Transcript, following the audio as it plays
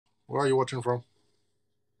Where are you watching from?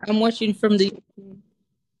 I'm watching from the.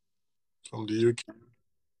 From the UK.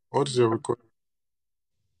 What is your request?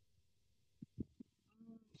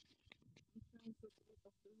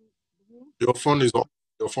 Your phone is off.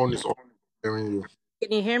 Your phone is off. Hearing you.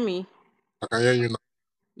 Can you hear me? I can hear you now.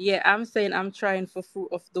 Yeah, I'm saying I'm trying for fruit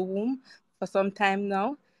of the womb for some time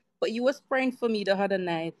now. But you was praying for me the other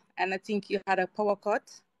night, and I think you had a power cut,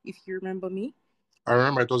 if you remember me. I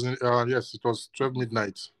remember it was yes, it was 12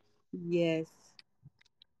 midnight. Yes.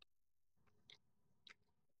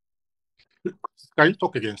 Can you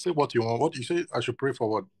talk again? Say what you want. What you say I should pray for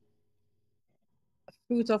what?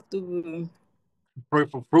 Fruit of the womb. Pray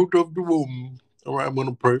for fruit of the womb. All right, I'm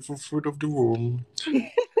gonna pray for fruit of the womb.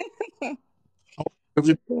 Have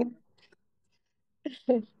you,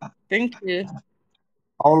 Thank you.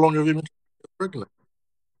 how long have you been pregnant?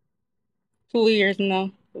 2 years now.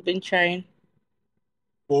 We've been trying.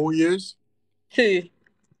 4 years? Two.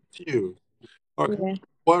 Phew. Okay. Yeah.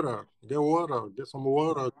 Water. Get water. Get some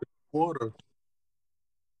water. Get water.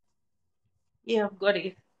 Yeah, I've got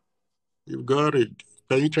it. You got it.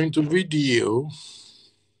 Can you change to video?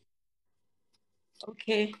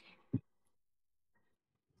 Okay.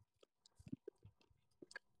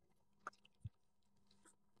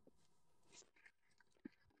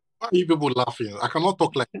 Why are you people laughing? I cannot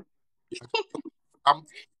talk like that.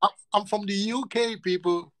 I'm from the UK,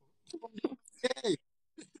 people. From the UK.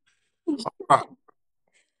 Ah,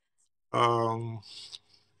 Um,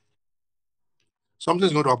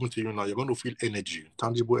 something's going to happen to you now. You're going to feel energy.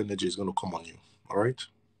 Tangible energy is going to come on you. All right.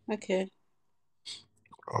 Okay.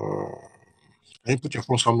 Uh, can you put your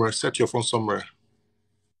phone somewhere? Set your phone somewhere.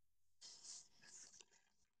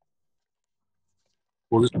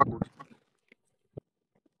 Position.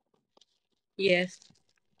 Yes.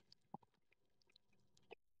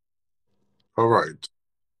 All right.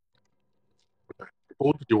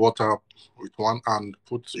 Hold the water with one hand.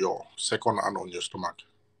 Put your second hand on your stomach.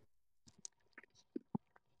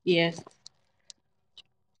 Yes.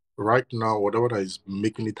 Right now, whatever that is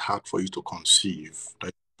making it hard for you to conceive,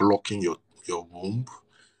 like blocking your womb,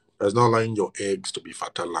 that's not allowing your eggs to be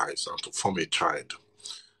fertilized and to form a child.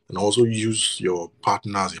 And also use your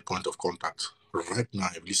partner as a point of contact. Right now,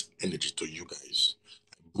 I release energy to you guys.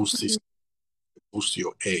 Boost this, boost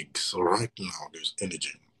your eggs. Right now, there's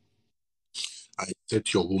energy. I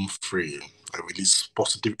set your womb free. I release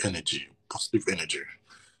positive energy. Positive energy.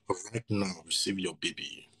 Right now, receive your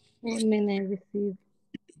baby. Amen. I receive.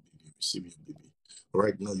 Receive your baby.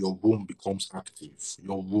 Right now, your womb becomes active.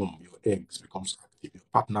 Your womb, your eggs becomes active. Your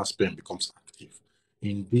partner sperm becomes active.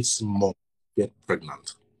 In this month, get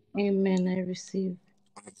pregnant. Amen. I receive.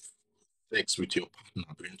 Have sex with your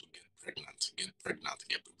partner, going to get pregnant. Get pregnant.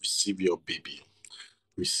 Receive your baby.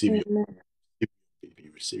 Receive your Amen.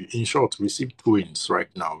 baby. Receive. In short, receive twins right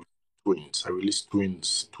now. Twins. I release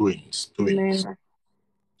twins. Twins. Twins. Amen.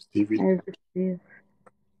 Receive I it. receive.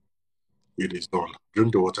 It is done.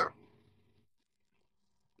 Drink the water.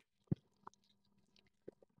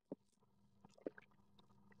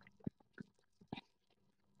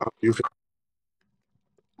 How do you feel?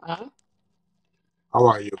 Huh? How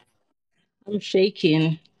are you? I'm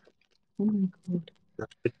shaking. Oh my God.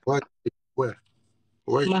 Where? Where?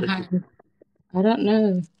 Where is My shaking? hand. I don't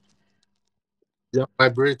know. You're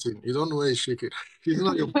vibrating. You don't know where it's shaking. It's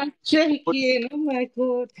not your I'm body. shaking. Oh my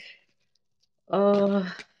God.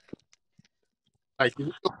 Oh, Like, it's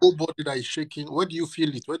your whole body that is shaking. Where do you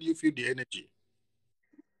feel it? Where do you feel the energy?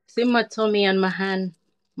 see my tummy and my hand.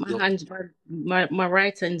 My Your, hands, my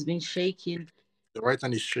right hand's been shaking. the right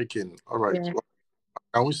hand is shaking. All right. Yeah. Well,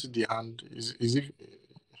 can we see the hand? Is it?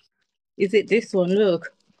 Is it this one?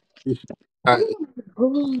 Look. If, uh,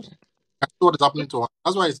 Oh, I see what is happening to her.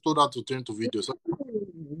 That's why I told her to turn to video. So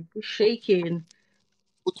it's shaking.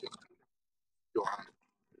 put your hand.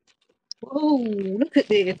 Oh, look at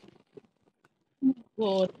this.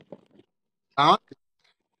 God. Now,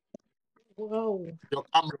 Wow. your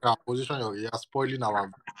camera position. You're spoiling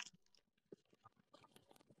our.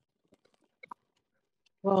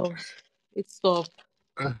 Wow. It's stopped.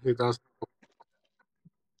 It has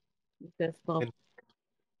It has stopped.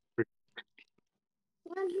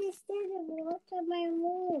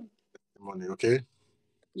 money. Okay.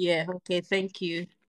 Yeah. Okay. Thank you.